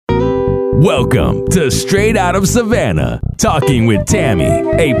Welcome to Straight Out of Savannah, Talking with Tammi,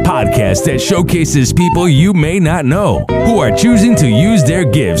 a podcast that showcases people you may not know who are choosing to use their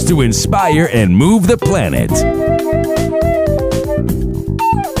gifts to inspire and move the planet.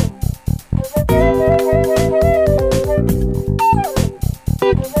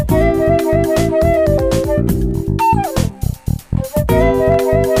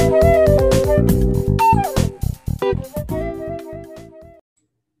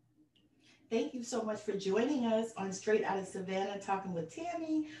 Thank you so much for joining us on Straight Out of Savannah, Talking with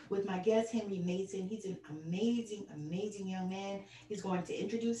Tammi, with my guest, Henry Mason. He's an amazing, amazing young man. He's going to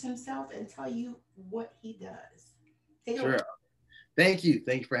introduce himself and tell you what he does. Take it away. Sure. Thank you.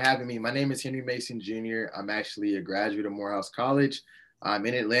 Thank you for having me. My name is Henry Mason Jr. I'm actually a graduate of Morehouse College. I'm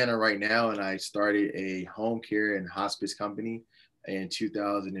in Atlanta right now, and I started a home care and hospice company in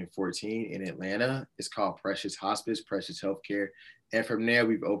 2014 in Atlanta. It's called Precious Hospice, Precious Healthcare. And from there,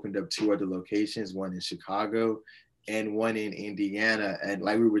 we've opened up two other locations, one in Chicago and one in Indiana. And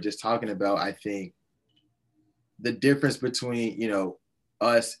like we were just talking about, I think the difference between,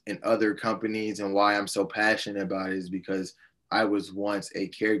 us and other companies and why I'm so passionate about it is because I was once a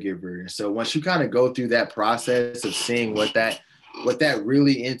caregiver. And so once you kind of go through that process of seeing what that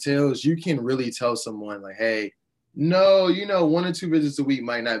really entails, you can really tell someone like, hey, no, 1 or 2 visits a week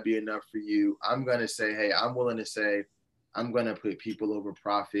might not be enough for you. I'm going to say, hey, I'm willing to say, I'm going to put people over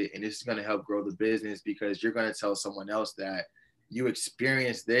profit, and this is going to help grow the business because you're going to tell someone else that you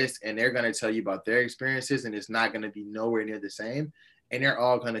experienced this, and they're going to tell you about their experiences, and it's not going to be nowhere near the same. And they're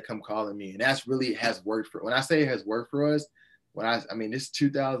all going to come calling me. And that's really has worked for, when I say it has worked for us, this is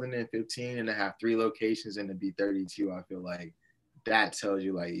 2015 and I have 3 locations and to be 32, I feel like that tells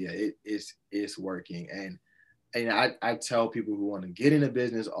you like, yeah, it's working. And I tell people who want to get into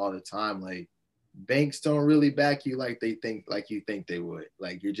business all the time, like, banks don't really back you like you think they would.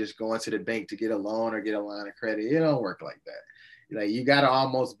 Like, you're just going to the bank to get a loan or get a line of credit. It don't work like that. Like, you got to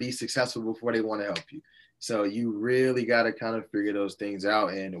almost be successful before they want to help you. So you really got to kind of figure those things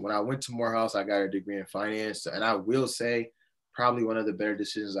out. And when I went to Morehouse, I got a degree in finance. And I will say probably one of the better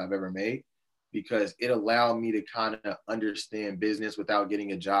decisions I've ever made because it allowed me to kind of understand business without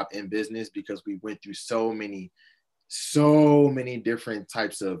getting a job in business because we went through so many different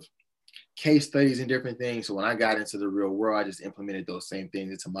types of case studies and different things. So when I got into the real world, I just implemented those same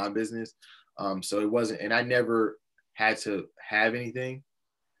things into my business. So it wasn't, and I never had to have anything.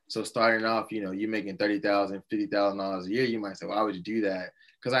 So starting off, you're making $30,000, $50,000 a year. You might say, why would you do that?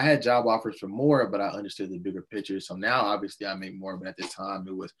 Because I had job offers for more, but I understood the bigger picture. So now obviously I make more, but at the time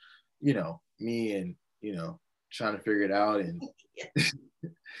it was, me and, trying to figure it out. And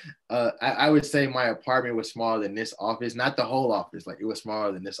I would say my apartment was smaller than this office, not the whole office. Like, it was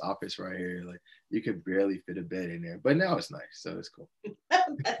smaller than this office right here. Like, you could barely fit a bed in there, but now it's nice. So it's cool.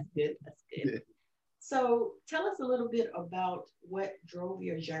 That's good. Yeah. So tell us a little bit about what drove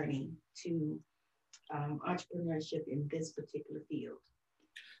your journey to entrepreneurship in this particular field.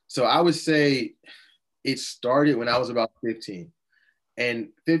 So I would say it started when I was about 15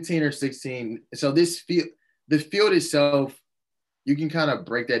 or 16. So the field itself, you can kind of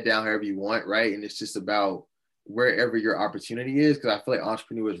break that down however you want, right? And it's just about wherever your opportunity is, because I feel like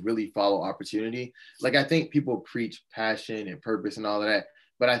entrepreneurs really follow opportunity. Like, I think people preach passion and purpose and all of that,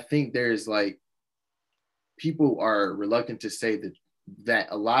 but I think there's like, people are reluctant to say that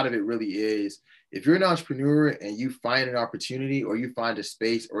a lot of it really is, if you're an entrepreneur and you find an opportunity or you find a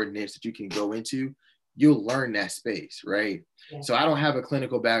space or a niche that you can go into, you'll learn that space, right? Yeah. So I don't have a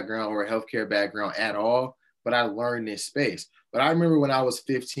clinical background or a healthcare background at all, but I learned this space. But I remember when I was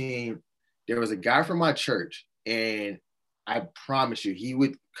 15, there was a guy from my church, and I promise you, he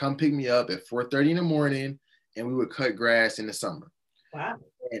would come pick me up at 4:30 in the morning, and we would cut grass in the summer. Wow.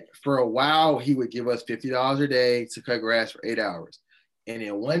 And for a while, he would give us $50 a day to cut grass for 8 hours. And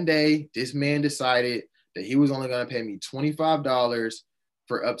then one day, this man decided that he was only going to pay me $25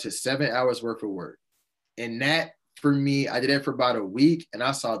 for up to 7 hours worth of work. And that, for me, I did that for about a week, and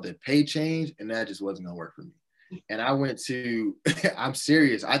I saw the pay change, and that just wasn't going to work for me. And I went to, I'm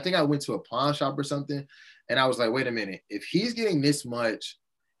serious, I think I went to a pawn shop or something, and I was like, wait a minute, if he's getting this much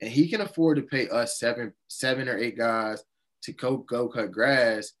and he can afford to pay us seven or 8 guys to go cut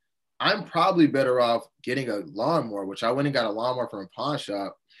grass, I'm probably better off getting a lawnmower, which I went and got a lawnmower from a pawn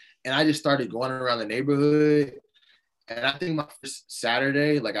shop. And I just started going around the neighborhood. And I think my first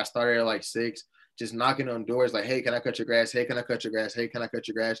Saturday, like, I started at like 6, just knocking on doors like, hey, can I cut your grass? Hey, can I cut your grass? Hey, can I cut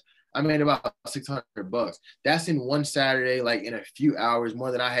your grass? I made about $600. That's in one Saturday, like in a few hours,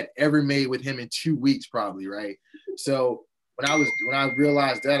 more than I had ever made with him in 2 weeks, probably, right? So when I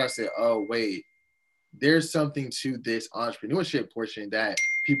realized that, I said, oh, wait, there's something to this entrepreneurship portion that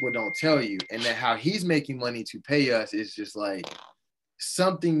people don't tell you. And that how he's making money to pay us is just like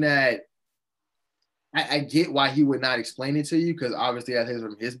something that I get why he would not explain it to you, because obviously that's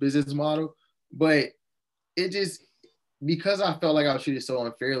his business model. But it just, because I felt like I was treated so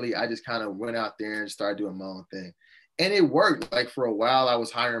unfairly, I just kind of went out there and started doing my own thing. And it worked. Like for a while, I was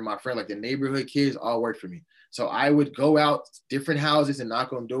hiring my friend, like the neighborhood kids all worked for me. So I would go out different houses and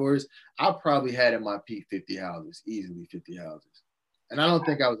knock on doors. I probably had in my peak 50 houses, easily 50 houses. And I don't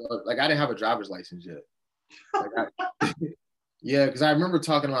think I was, like, I didn't have a driver's license yet. Like yeah, because I remember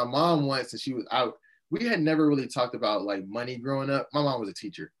talking to my mom once and she was out. We had never really talked about like money growing up. My mom was a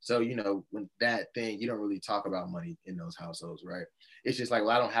teacher. So, you know, when that thing, you don't really talk about money in those households, right? It's just like,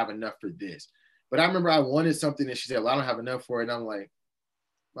 well, I don't have enough for this. But I remember I wanted something and she said, well, I don't have enough for it. And I'm like,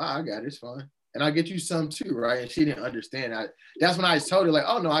 well, I got it, it's fine. And I'll get you some too, right? And she didn't understand. That's when I told her, like,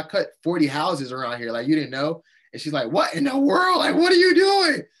 oh no, I cut 40 houses around here. Like, you didn't know? And she's like, what in the world? Like, what are you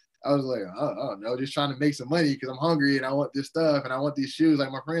doing? I was like, oh no, just trying to make some money because I'm hungry and I want this stuff and I want these shoes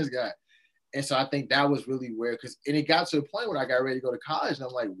like my friends got. And so I think that was really where, and it got to a point where I got ready to go to college and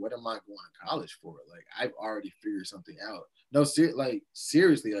I'm like, what am I going to college for? Like, I've already figured something out. No,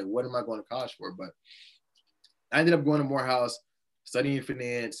 seriously, like, what am I going to college for? But I ended up going to Morehouse, studying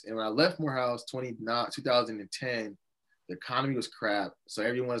finance. And when I left Morehouse 2010, the economy was crap. So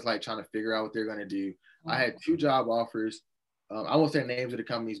everyone's like trying to figure out what they're going to do. I had 2 job offers. I won't say names of the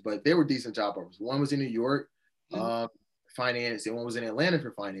companies, but they were decent job offers. One was in New York, finance, and one was in Atlanta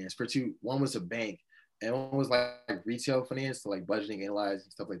for finance. One was a bank, and one was like retail finance, so like budgeting, analyzing,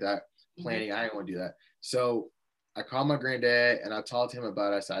 stuff like that, planning. I didn't want to do that. So I called my granddad and I talked to him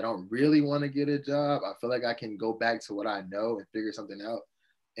about it. I said, I don't really want to get a job. I feel like I can go back to what I know and figure something out.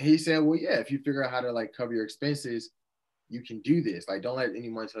 And he said, well, yeah, if you figure out how to like cover your expenses, you can do this. Like, don't let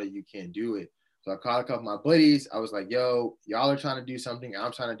anyone tell you can't do it. So I called a couple of my buddies. I was like, yo, y'all are trying to do something.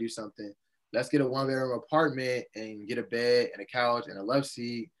 I'm trying to do something. Let's get a 1-bedroom apartment and get a bed and a couch and a love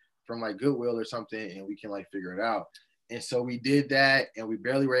seat from like Goodwill or something, and we can like figure it out. And so we did that, and we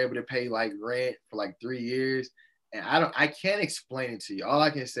barely were able to pay like rent for like 3 years. And I can't explain it to you. All I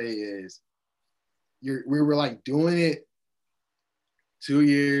can say is we were like doing it 2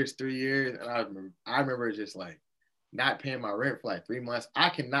 years, 3 years. And I remember just like not paying my rent for like 3 months. I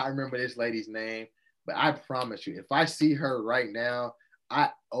cannot remember this lady's name, but I promise you, if I see her right now, I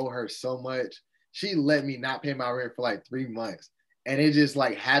owe her so much. She let me not pay my rent for like 3 months. And it just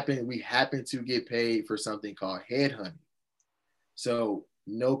like happened. We happened to get paid for something called headhunting. So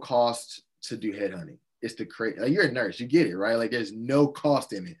no cost to do headhunting. It's the crazy. Like, you're a nurse, you get it, right? Like, there's no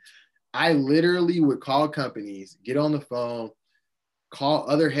cost in it. I literally would call companies, get on the phone, call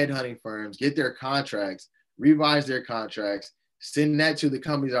other headhunting firms, get their contracts, revise their contracts, send that to the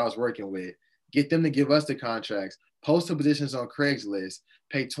companies I was working with, get them to give us the contracts, post the positions on Craigslist,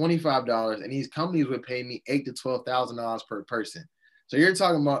 pay $25, and these companies would pay me $8,000 to $12,000 per person. So you're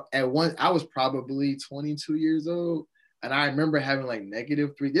talking about I was probably 22 years old. And I remember having like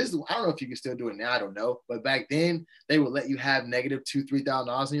 -3. I don't know if you can still do it now. I don't know. But back then, they would let you have -2,000,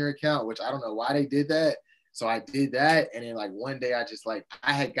 $3,000 in your account, which I don't know why they did that. So I did that. And then like one day I just like,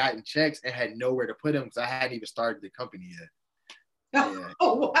 I had gotten checks and had nowhere to put them because I hadn't even started the company yet. Yeah.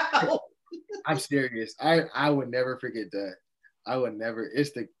 Oh, wow. I'm serious. I would never forget that. I would never.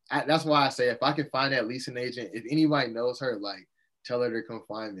 That's why I say, if I can find that leasing agent, if anybody knows her, like, tell her to come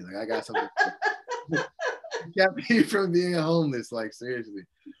find me. Like, I got something. Kept me from being homeless, like, seriously.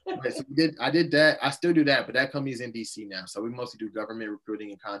 Right, so I did that. I still do that, but that company's in DC now. So we mostly do government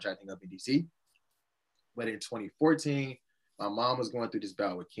recruiting and contracting up in DC. But in 2014, my mom was going through this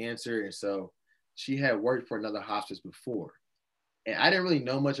bout with cancer. And so she had worked for another hospice before. And I didn't really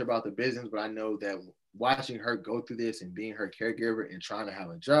know much about the business, but I know that watching her go through this and being her caregiver and trying to have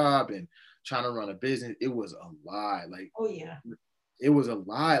a job and trying to run a business, it was a lot. Like, oh yeah, it was a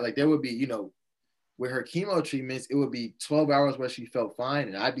lot. Like, there would be, with her chemo treatments, it would be 12 hours where she felt fine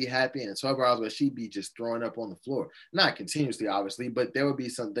and I'd be happy, and 12 hours where she'd be just throwing up on the floor. Not continuously, obviously, but there would be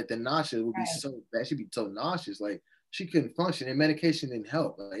some that the nausea would be so bad. She'd be so nauseous, like she couldn't function, and medication didn't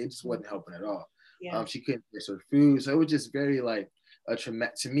help. Like, it just wasn't helping at all. Yeah. She couldn't get her food. So it was just very like to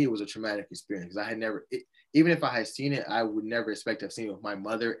me, it was a traumatic experience. I had never, even if I had seen it, I would never expect to have seen it with my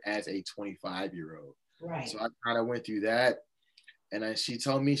mother as a 25-year-old. Right. So I kind of went through that. And she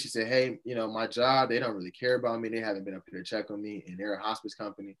told me, she said, hey, my job, they don't really care about me. They haven't been up here to check on me, and they're a hospice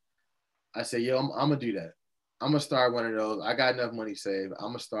company. I said, yo, I'm going to do that. I'm going to start one of those. I got enough money saved. I'm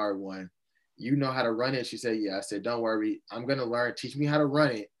going to start one. You know how to run it? She said, yeah. I said, don't worry. I'm going to learn. Teach me how to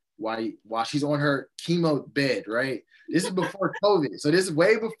run it while she's on her chemo bed, right? This is before COVID. So this is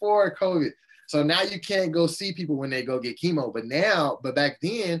way before COVID. So now you can't go see people when they go get chemo. But back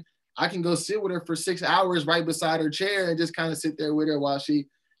then, I can go sit with her for 6 hours right beside her chair and just kind of sit there with her while she,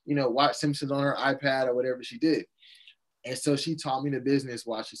 watch Simpsons on her iPad or whatever she did. And so she taught me the business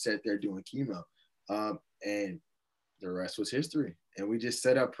while she sat there doing chemo. And the rest was history. And we just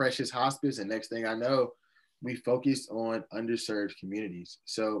set up Precious Hospice. And next thing I know, we focused on underserved communities.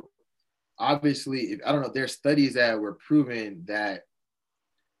 So obviously, I don't know, there's studies that were proven that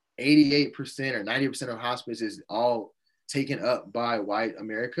 88% or 90% of hospice is all taken up by white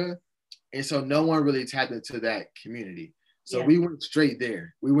America. And so no one really tapped into that community. So we went straight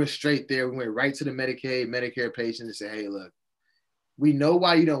there. We went right to the Medicare patients and said, hey, look, we know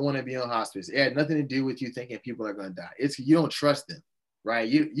why you don't want to be on hospice. It had nothing to do with you thinking people are going to die. It's you don't trust them, right?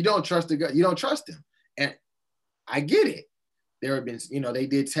 You don't trust the God. You don't trust them. And I get it. There have been, they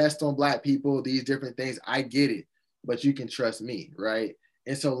did tests on Black people, these different things. I get it, but you can trust me, right?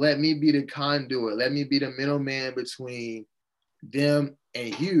 And so let me be the conduit. Let me be the middleman between them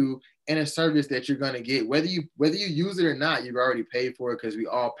and you, and a service that you're going to get, whether you use it or not. You've already paid for it because we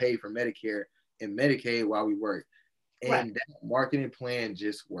all pay for Medicare and Medicaid while we work. And that marketing plan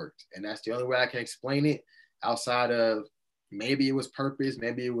just worked. And that's the only way I can explain it, outside of maybe it was purpose,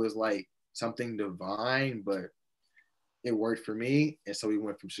 maybe it was like something divine, but it worked for me. And so we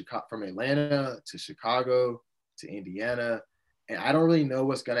went from Atlanta to Chicago to Indiana. And I don't really know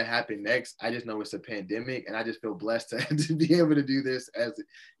what's going to happen next. I just know it's a pandemic, and I just feel blessed to be able to do this as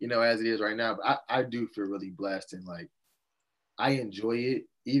it is right now. But I do feel really blessed, and like, I enjoy it.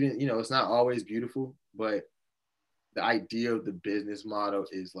 Even, it's not always beautiful, but the idea of the business model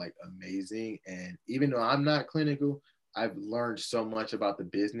is like amazing. And even though I'm not clinical, I've learned so much about the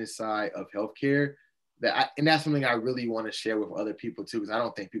business side of healthcare and that's something I really want to share with other people too, because I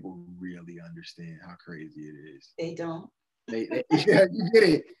don't think people really understand how crazy it is. They don't. Yeah,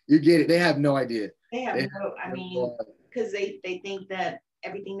 you get it. They have no idea. Because they think that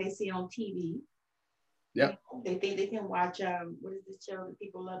everything they see on TV. Yep. They think they can watch what is this show that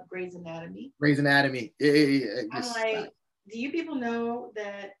people love, Grey's Anatomy. Grey's Anatomy. Yeah. I'm like, do you people know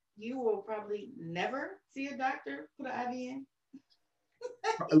that you will probably never see a doctor put an IV in?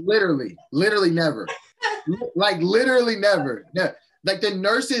 literally never. Like literally never. Yeah. Like the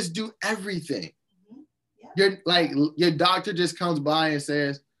nurses do everything. Your doctor just comes by and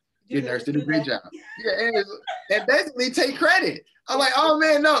says, your nurse did a great job. Yeah, and basically take credit. I'm like, oh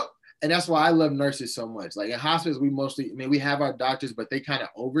man, no. And that's why I love nurses so much. Like in hospice, we have our doctors, but they kind of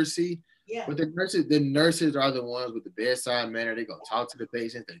oversee. Yeah. But the nurses are the ones with the bedside manner. They go talk to the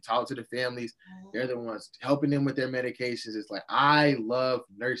patients, they talk to the families. They're the ones helping them with their medications. It's like, I love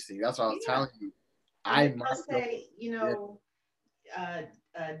nursing. That's what I was telling you. I must say,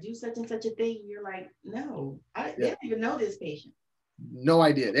 do such and such a thing. You're like, no, they don't even know this patient. No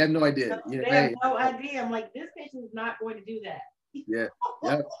idea. They have no idea. They have no idea. I'm like, this patient is not going to do that. Yeah.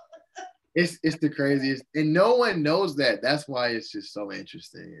 Yep. It's the craziest, and no one knows that. That's why it's just so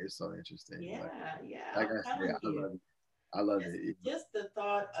interesting. It's so interesting. Yeah, like I love it. Just the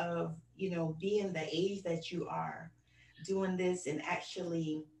thought of being the age that you are, doing this and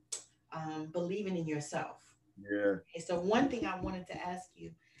actually believing in yourself. Yeah. Okay, so one thing I wanted to ask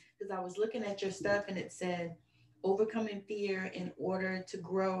you, because I was looking at your stuff and it said, overcoming fear in order to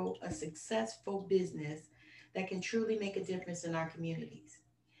grow a successful business that can truly make a difference in our communities.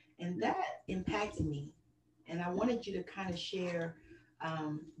 And that impacted me. And I wanted you to kind of share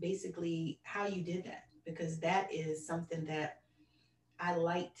basically how you did that, because that is something that I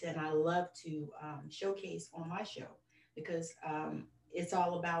liked and I love to showcase on my show, because it's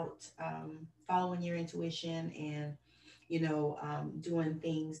all about following your intuition and, doing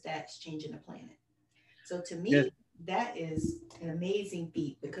things that's changing the planet. So to me, that is an amazing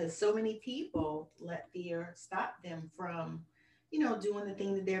feat, because so many people let fear stop them from doing the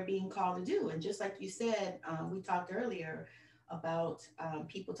thing that they're being called to do. And just like you said, we talked earlier about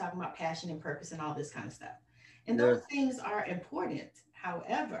people talking about passion and purpose and all this kind of stuff. And those things are important.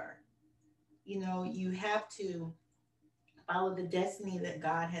 However, you have to follow the destiny that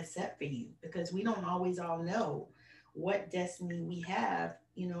God has set for you, because we don't always all know what destiny we have,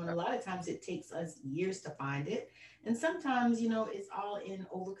 and a lot of times it takes us years to find it. And sometimes, it's all in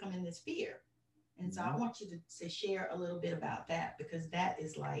overcoming this fear. And so I want you to share a little bit about that, because that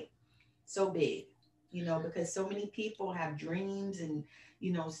is like so big, because so many people have dreams and,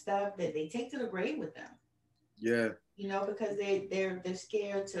 stuff that they take to the grave with them. Yeah. Because they're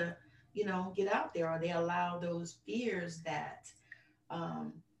scared to, get out there, or they allow those fears that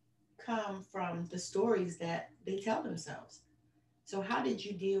come from the stories that they tell themselves. So how did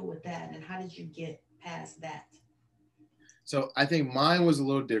you deal with that, and how did you get past that? So I think mine was a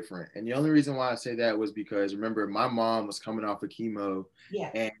little different. And the only reason why I say that was because remember, my mom was coming off of chemo.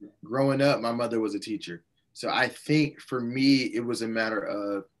 Yeah. And growing up, my mother was a teacher. So I think for me, it was a matter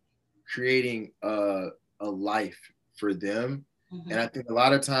of creating a life for them. And Mm-hmm. I think a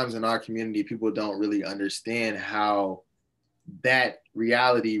lot of times in our community, people don't really understand how that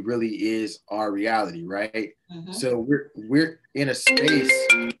reality really is our reality, right? Mm-hmm. So we're in a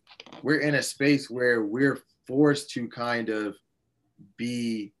space where we're forced to kind of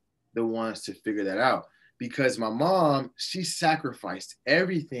be the ones to figure that out because my mom, she sacrificed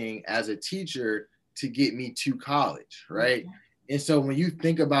everything as a teacher to get me to college, right? Mm-hmm. And so when you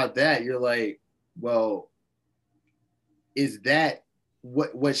think about that, you're like, well, is that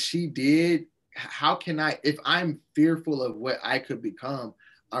what she did? How can I, if I'm fearful of what I could become,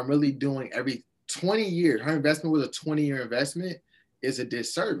 I'm really doing every 20 years. Her investment was a 20-year investment, is a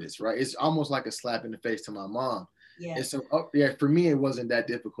disservice, right? It's almost like a slap in the face to my mom. And Yes. so, yeah, for me, it wasn't that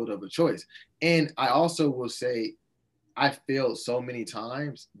difficult of a choice. And I also will say, I failed so many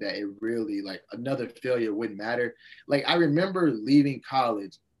times that it really, like, another failure wouldn't matter. Like, I remember leaving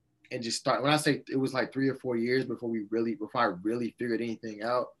college and just start, when I say it was like 3 or 4 years before I really figured anything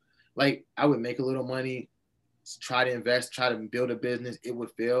out. Like, I would make a little money, try to invest, try to build a business, it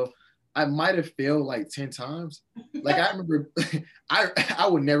would fail. I might have failed like 10 times. Like, I remember, I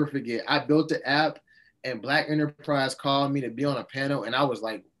would never forget. I built the app and Black Enterprise called me to be on a panel. And I was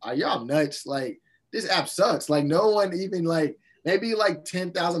like, are y'all nuts? Like, this app sucks. Like, no one even, like, maybe like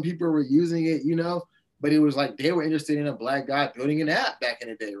 10,000 people were using it, you know? But it was like they were interested in a Black guy building an app back in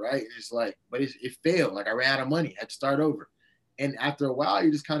the day, right? It's like, but it failed. Like, I ran out of money, I had to start over. And after a while,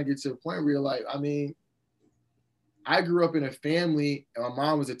 you just kind of get to a point where you're like, I mean, I grew up in a family, and my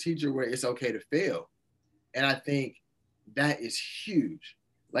mom was a teacher, where it's okay to fail. And I think that is huge.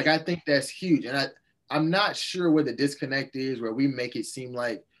 Like, I think that's huge. And I'm not sure where the disconnect is, where we make it seem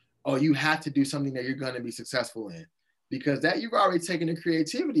like, oh, you have to do something that you're going to be successful in, because that you've already taken the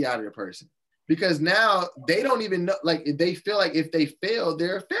creativity out of the person. Because now they don't even know, like, if they feel like if they fail,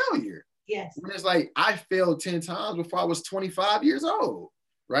 they're a failure. Yes. When it's like, I failed 10 times before I was 25 years old,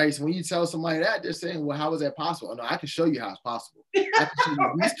 right? So when you tell somebody that, they're saying, well, how is that possible? Oh, no, I can show you how it's possible. I can show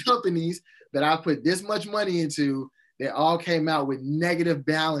you these companies that I put this much money into, they all came out with negative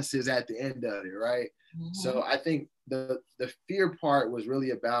balances at the end of it, right? Mm-hmm. So I think the fear part was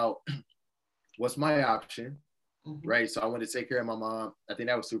really about what's my option, Mm-hmm. right? So I wanted to take care of my mom. I think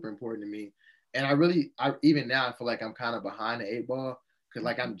that was super important to me. And I even now I feel like I'm kind of behind the eight ball, because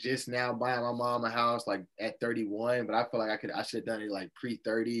like I'm just now buying my mom a house like at 31, but I feel like I should have done it like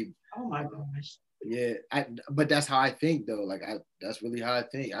pre-30. Oh my gosh. Yeah, but that's how I think though. Like, that's really how I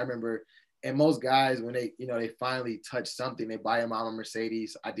think. I remember, and most guys, when they finally touch something, they buy a mom a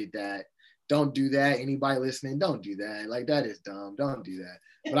Mercedes. I did that. Don't do that. Anybody listening, don't do that. Like, that is dumb. Don't do that.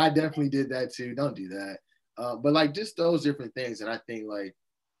 But I definitely did that too. Don't do that. But like, just those different things, and I think like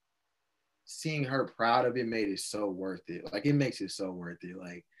seeing her proud of it made it so worth it. Like, it makes it so worth it.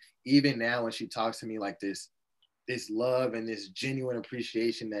 Like, even now when she talks to me like this love and this genuine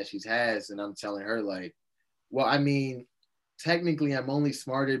appreciation that she has, and I'm telling her like, well, I mean, technically I'm only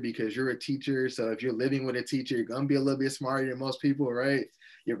smarter because you're a teacher. So if you're living with a teacher, you're gonna be a little bit smarter than most people, right?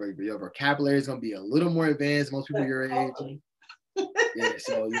 Your vocabulary is gonna be a little more advanced than most people your age. Yeah,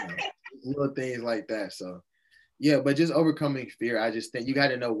 so little things like that. So yeah, but just overcoming fear, I just think you got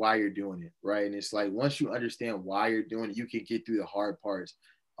to know why you're doing it, right? And it's like, once you understand why you're doing it, you can get through the hard parts.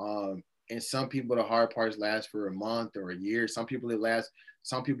 And some people, the hard parts last for a month or a year. Some people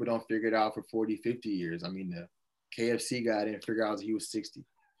some people don't figure it out for 40, 50 years. I mean, the KFC guy didn't figure out he was 60,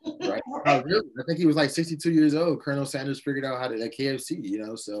 right? Really? I think he was like 62 years old. Colonel Sanders figured out how to that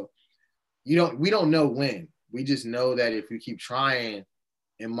KFC, so we don't know when. We just know that if we keep trying,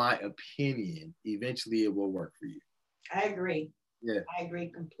 in my opinion, eventually it will work for you. I agree. Yeah. I agree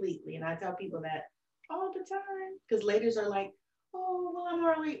completely. And I tell people that all the time, because ladies are like, oh, well, I'm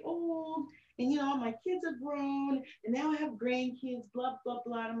already old. And, my kids are grown. And now I have grandkids, blah, blah,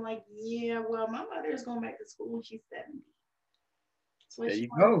 blah. And I'm like, yeah, well, my mother is going back to school when she's 70. So There you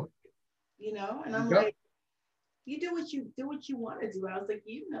go. And I'm like, you do what you want to do. I was like,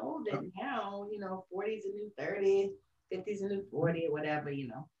 that now, 40 is a new 30, 50 is a new 40, or whatever.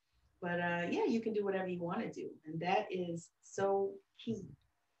 But yeah, you can do whatever you want to do. And that is so key.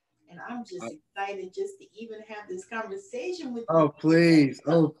 And I'm just excited just to even have this conversation with you. Oh, please.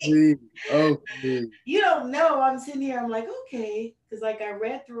 Oh, please. Oh, please. You don't know. I'm sitting here. I'm like, okay, because like I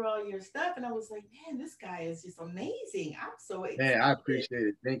read through all your stuff, and I was like, man, this guy is just amazing. I'm so excited. Man, I appreciate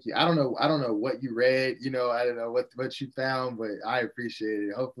it. Thank you. I don't know what you read, I don't know what you found, but I appreciate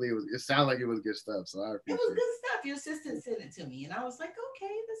it. Hopefully it sounded like it was good stuff. So I It appreciate was it. good stuff. Your assistant sent it to me, and I was like,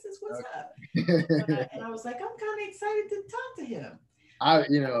 okay, this is what's up. Okay. And I was like, I'm kind of excited to talk to him.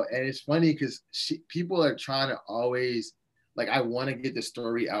 And it's funny because people are trying to always, like, I want to get the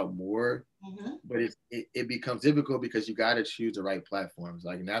story out more, Mm-hmm. but it becomes difficult because you got to choose the right platforms.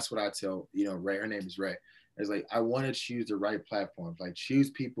 Like, and that's what I tell, Ray, her name is Ray. It's like, I want to choose the right platforms, like choose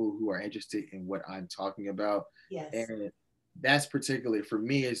people who are interested in what I'm talking about. Yes. And that's particularly for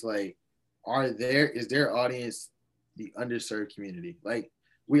me, is like, is their audience the underserved community? Like,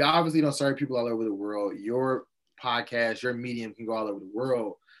 we obviously don't serve people all over the world. Your podcast, your medium can go all over the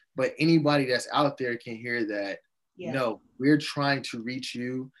world, but anybody that's out there can hear that. Yes. No, we're trying to reach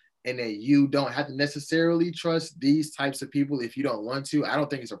you, and that you don't have to necessarily trust these types of people if you don't want to. I don't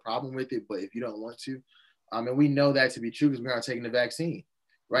think it's a problem with it, but if you don't want to, and we know that to be true because we aren't taking the vaccine,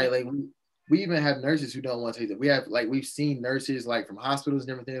 right? Like, we even have nurses who don't want to take it. We have, like, we've seen nurses, like, from hospitals and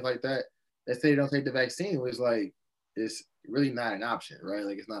different things like that say they don't take the vaccine. It was like, it's really not an option, right?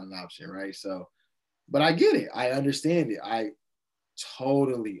 Like, it's not an option, right? So, but I get it. I understand it. I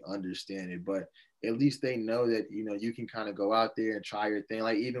totally understand it. But at least they know that, you can kind of go out there and try your thing.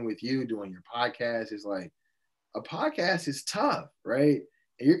 Like, even with you doing your podcast, it's like, a podcast is tough, right?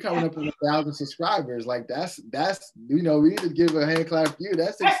 And you're coming up with 1,000 subscribers. Like, that's we need to give a hand clap for you.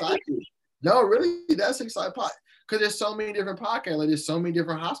 That's exciting. No, really, that's exciting. Because there's so many different podcasts. Like, there's so many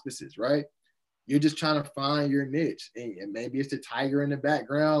different hospices, right? You're just trying to find your niche, and maybe it's the tiger in the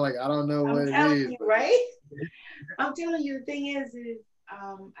background. Like, I don't know what it is. You, right? I'm telling you, the thing is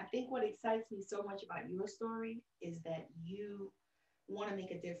I think what excites me so much about your story is that you want to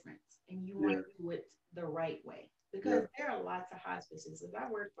make a difference and you want to do it the right way. Because there are lots of hospices.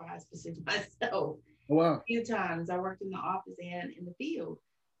 I worked for hospices myself. Oh, wow. A few times. I worked in the office and in the field.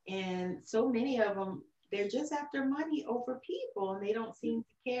 And so many of them, they're just after money over people, and they don't seem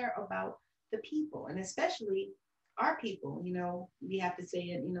to care about the people, and especially our people. We have to say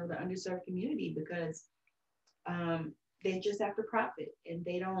it, the underserved community, because they just have to profit, and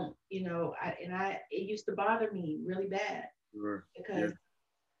they don't, it used to bother me really bad because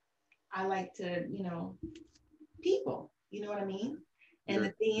I like to, people, you know what I mean? And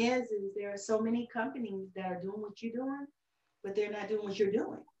the thing is there are so many companies that are doing what you're doing, but they're not doing what you're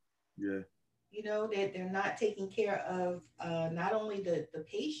doing. Yeah. That they're not taking care of not only the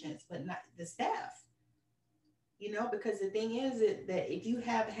patients, but not the staff. Because the thing is that if you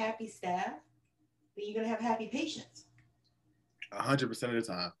have happy staff, then you're going to have happy patients. 100% of the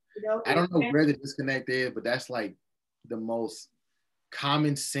time. I don't know where the disconnect is, but that's like the most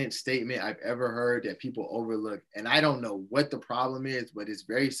common sense statement I've ever heard that people overlook. And I don't know what the problem is, but it's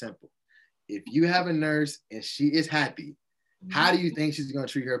very simple. If you have a nurse and she is happy, how do you think she's going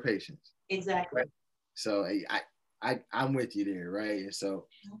to treat her patients? Exactly. Right? So I'm with you there, right? And so,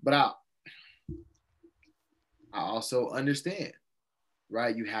 but I also understand,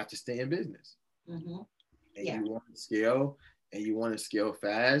 right? You have to stay in business. Mm-hmm. And you want to scale, and you want to scale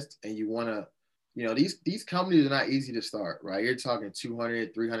fast, and you want to, these companies are not easy to start, right? You're talking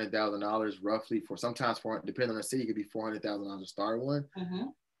 $200,000, $300,000 roughly sometimes depending on the city, it could be $400,000 to start one. Mm-hmm.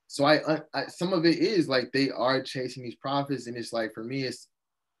 So I some of it is like they are chasing these profits, and it's like, for me,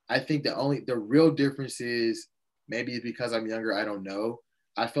 I think the real difference is, maybe it's because I'm younger, I don't know.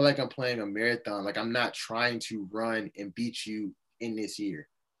 I feel like I'm playing a marathon. Like, I'm not trying to run and beat you in this year.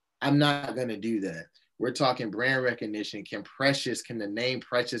 I'm not gonna do that. We're talking brand recognition. Can the name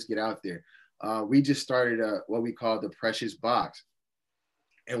Precious get out there? We just started what we call the Precious Box.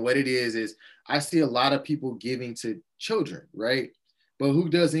 And what it is I see a lot of people giving to children, right? But who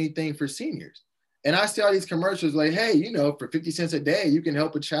does anything for seniors? And I see all these commercials like, hey, for 50 cents a day, you can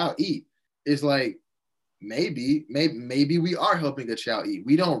help a child eat. It's like, maybe we are helping a child eat.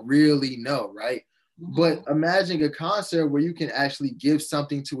 We don't really know, right? Mm-hmm. But imagine a concept where you can actually give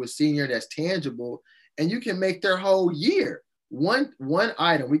something to a senior that's tangible, and you can make their whole year. One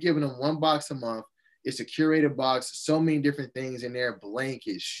item, we're giving them one box a month. It's a curated box, so many different things in there: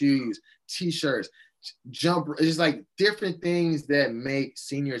 blankets, shoes, t-shirts, jumper. It's like different things that make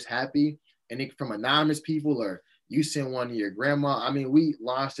seniors happy. And it, from anonymous people, or you send one to your grandma. I mean, we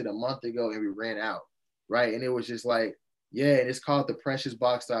launched it a month ago and we ran out, right? And it was just like, yeah, and it's called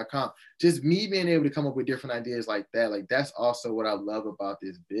thepreciousbox.com. Just me being able to come up with different ideas like that. Like, that's also what I love about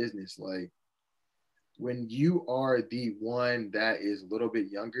this business. Like, when you are the one that is a little bit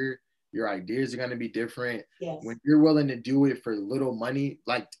younger, your ideas are going to be different. Yes. When you're willing to do it for little money,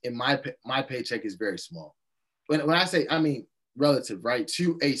 like in my paycheck is very small. When I say, I mean, relative, right?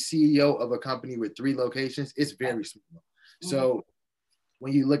 To a CEO of a company with 3 locations, it's very small. Mm-hmm. So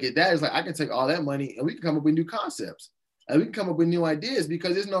when you look at that, it's like, I can take all that money and we can come up with new concepts. And we can come up with new ideas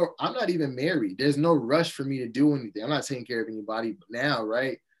because I'm not even married. There's no rush for me to do anything. I'm not taking care of anybody now,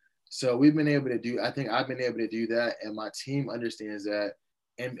 right? So I think I've been able to do that, and my team understands that.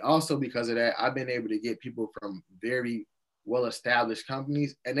 And also because of that, I've been able to get people from very well-established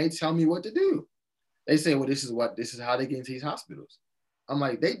companies, and they tell me what to do. They say, well, this is how they get into these hospitals. I'm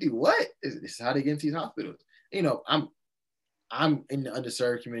like, they do what? This is how they get into these hospitals. You know, I'm in the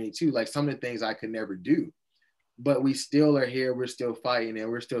underserved community too. Like some of the things I could never do, but we still are here. We're still fighting and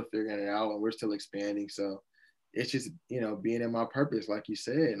we're still figuring it out and we're still expanding. So it's just, being in my purpose, like you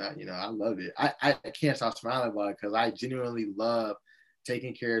said, and I love it. I can't stop smiling about it because I genuinely love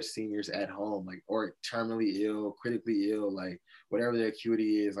taking care of seniors at home, like, or terminally ill, critically ill, like whatever the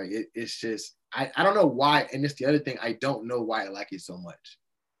acuity is. Like it's just, I don't know why. And it's the other thing. I don't know why I like it so much.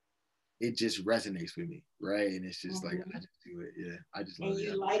 It just resonates with me, right? And it's just like, I just do it. Yeah, I just love it.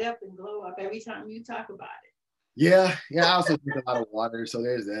 And you light up and glow up every time you talk about it. Yeah. I also drink a lot of water, so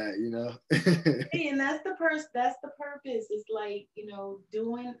there's that, Hey, and that's the purpose. It's like,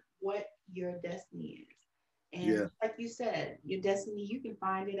 doing what your destiny is. And like you said, your destiny, you can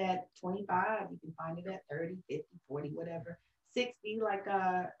find it at 25, you can find it at 30, 50, 40, whatever, 60, like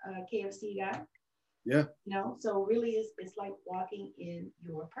a KFC guy. Yeah. So really it's like walking in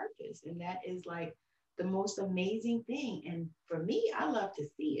your purpose. And that is like the most amazing thing. And for me, I love to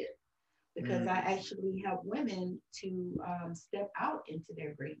see it because I actually help women to step out into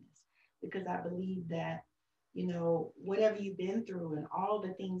their greatness, because I believe that, whatever you've been through and all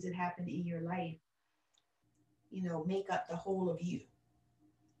the things that happen in your life, make up the whole of you.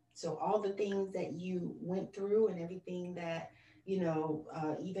 So all the things that you went through and everything that,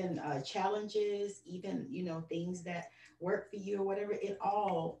 even challenges, even, things that work for you or whatever, it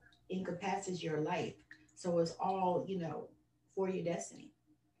all encompasses your life. So it's all, for your destiny.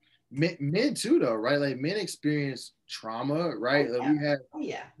 Men too, though, right? Like men experience trauma, right? Oh,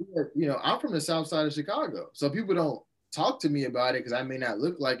 yeah. We have, I'm from the South Side of Chicago, so people don't talk to me about it because I may not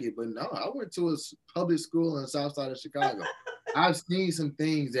look like it, but no, I went to a public school in the South Side of Chicago. I've seen some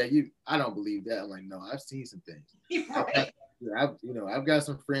things that I don't believe that. I'm like, no, I've seen some things. Right. I've got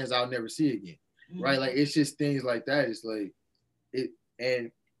some friends I'll never see again, right? Like it's just things like that. It's like it,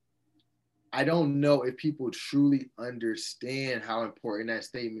 and I don't know if people truly understand how important that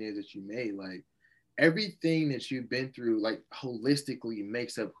statement is that you made. Like everything that you've been through, like holistically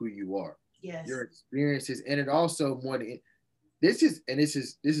makes up who you are. Yes. Your experiences, and it also more than this is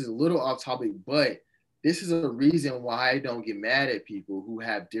a little off topic, but this is a reason why I don't get mad at people who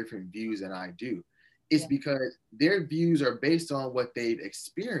have different views than I do. It's because their views are based on what they've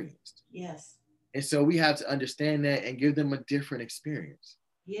experienced. Yes. And so we have to understand that and give them a different experience.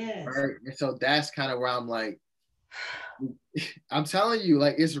 Yes. Right. And so that's kind of where I'm like, I'm telling you,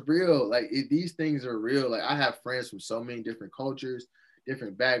 like, it's real. Like these things are real. Like I have friends from so many different cultures,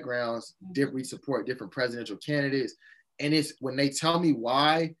 different backgrounds, we support different presidential candidates. And it's when they tell me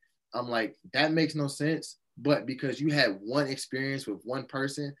why, I'm like, that makes no sense. But because you had one experience with one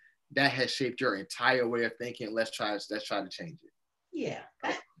person, that has shaped your entire way of thinking. Let's try to change it. Yeah,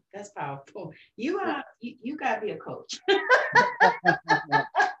 that's powerful. You gotta be a coach.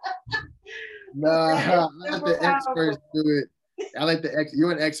 Nah, I let the experts do it. I like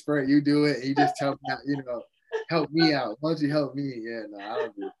you're an expert. You do it. And you just tell me, help me out. Why don't you help me? Yeah, no, I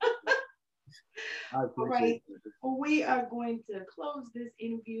don't do it. All right. Well, we are going to close this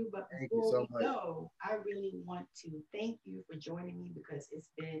interview, but before we go, I really want to thank you for joining me because it's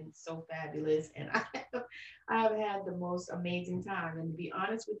been so fabulous, and I have had the most amazing time. And to be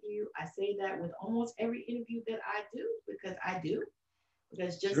honest with you, I say that with almost every interview that I do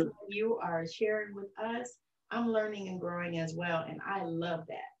because just like you are sharing with us, I'm learning and growing as well, and I love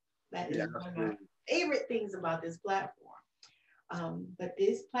that. That is one of my favorite things about this platform. But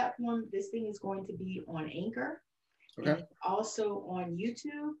this thing is going to be on Anchor, and it's also on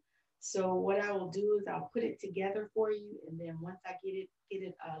YouTube. So what I will do is I'll put it together for you, and then once I get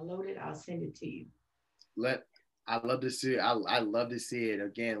it loaded, I'll send it to you. I love to see it. I love to see it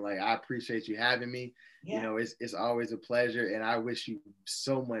again. Like I appreciate you having me. Yeah. It's always a pleasure, and I wish you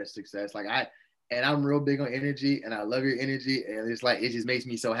so much success. And I'm real big on energy, and I love your energy, and it's like it just makes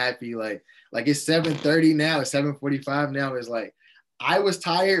me so happy. Like it's 7:30 now, it's 7:45 now. It's like I was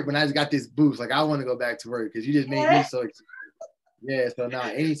tired, but I just got this boost. Like I want to go back to work because you just made me so excited. Yeah, so now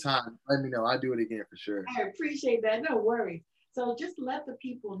anytime, let me know. I'll do it again for sure. I appreciate that. No worries. So just let the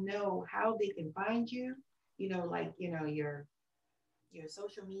people know how they can find you, like, your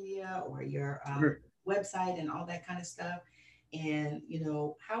social media or your Sure. website and all that kind of stuff. And,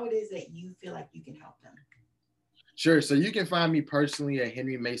 how it is that you feel like you can help them. Sure. So you can find me personally at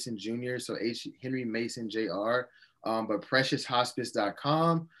Henry Mason Jr. So Henry Mason Jr. But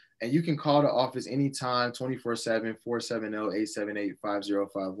precioushospice.com. And you can call the office anytime, 24/7,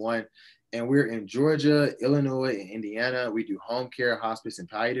 470-878-5051. And we're in Georgia, Illinois, and Indiana. We do home care, hospice, and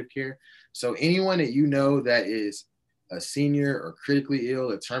palliative care. So anyone that you know that is a senior or critically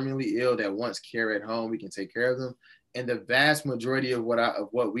ill or terminally ill that wants care at home, we can take care of them. And the vast majority of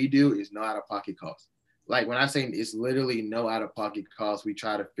what we do is no out-of-pocket costs. Like when I say it's literally no out-of-pocket costs, we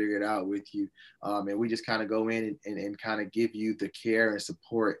try to figure it out with you. And we just kind of go in and kind of give you the care and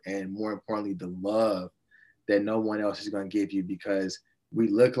support, and more importantly, the love that no one else is going to give you, because we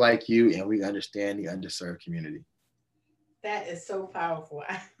look like you and we understand the underserved community. That is so powerful.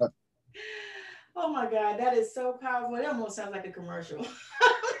 Oh my God, that is so powerful. It almost sounds like a commercial.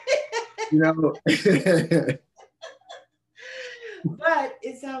 But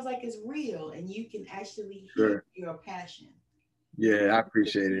it sounds like it's real, and you can actually hear your passion. Yeah, I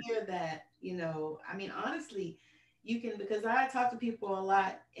appreciate it. Hear that, honestly, you can, because I talk to people a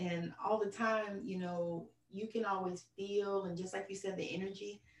lot, and all the time, you can always feel, and just like you said, the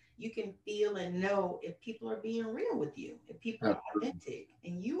energy, you can feel and know if people are being real with you, if people are authentic,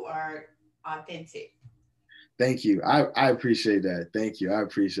 and you are authentic. Thank you. I appreciate that. Thank you. I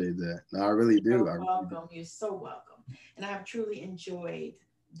appreciate that. No, I really do. You're welcome. You're so welcome. And I've truly enjoyed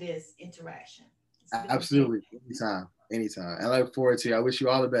this interaction. Absolutely. Anytime. I look forward to it. I wish you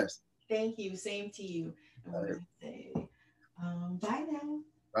all the best. Thank you. Same to you. And we're going to say bye now.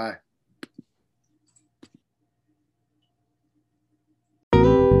 Bye.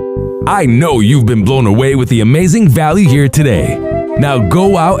 I know you've been blown away with the amazing value here today. Now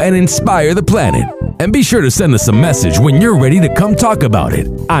go out and inspire the planet. And be sure to send us a message when you're ready to come talk about it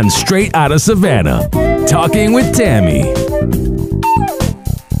on Straight Outta Savannah, Talking with Tammi.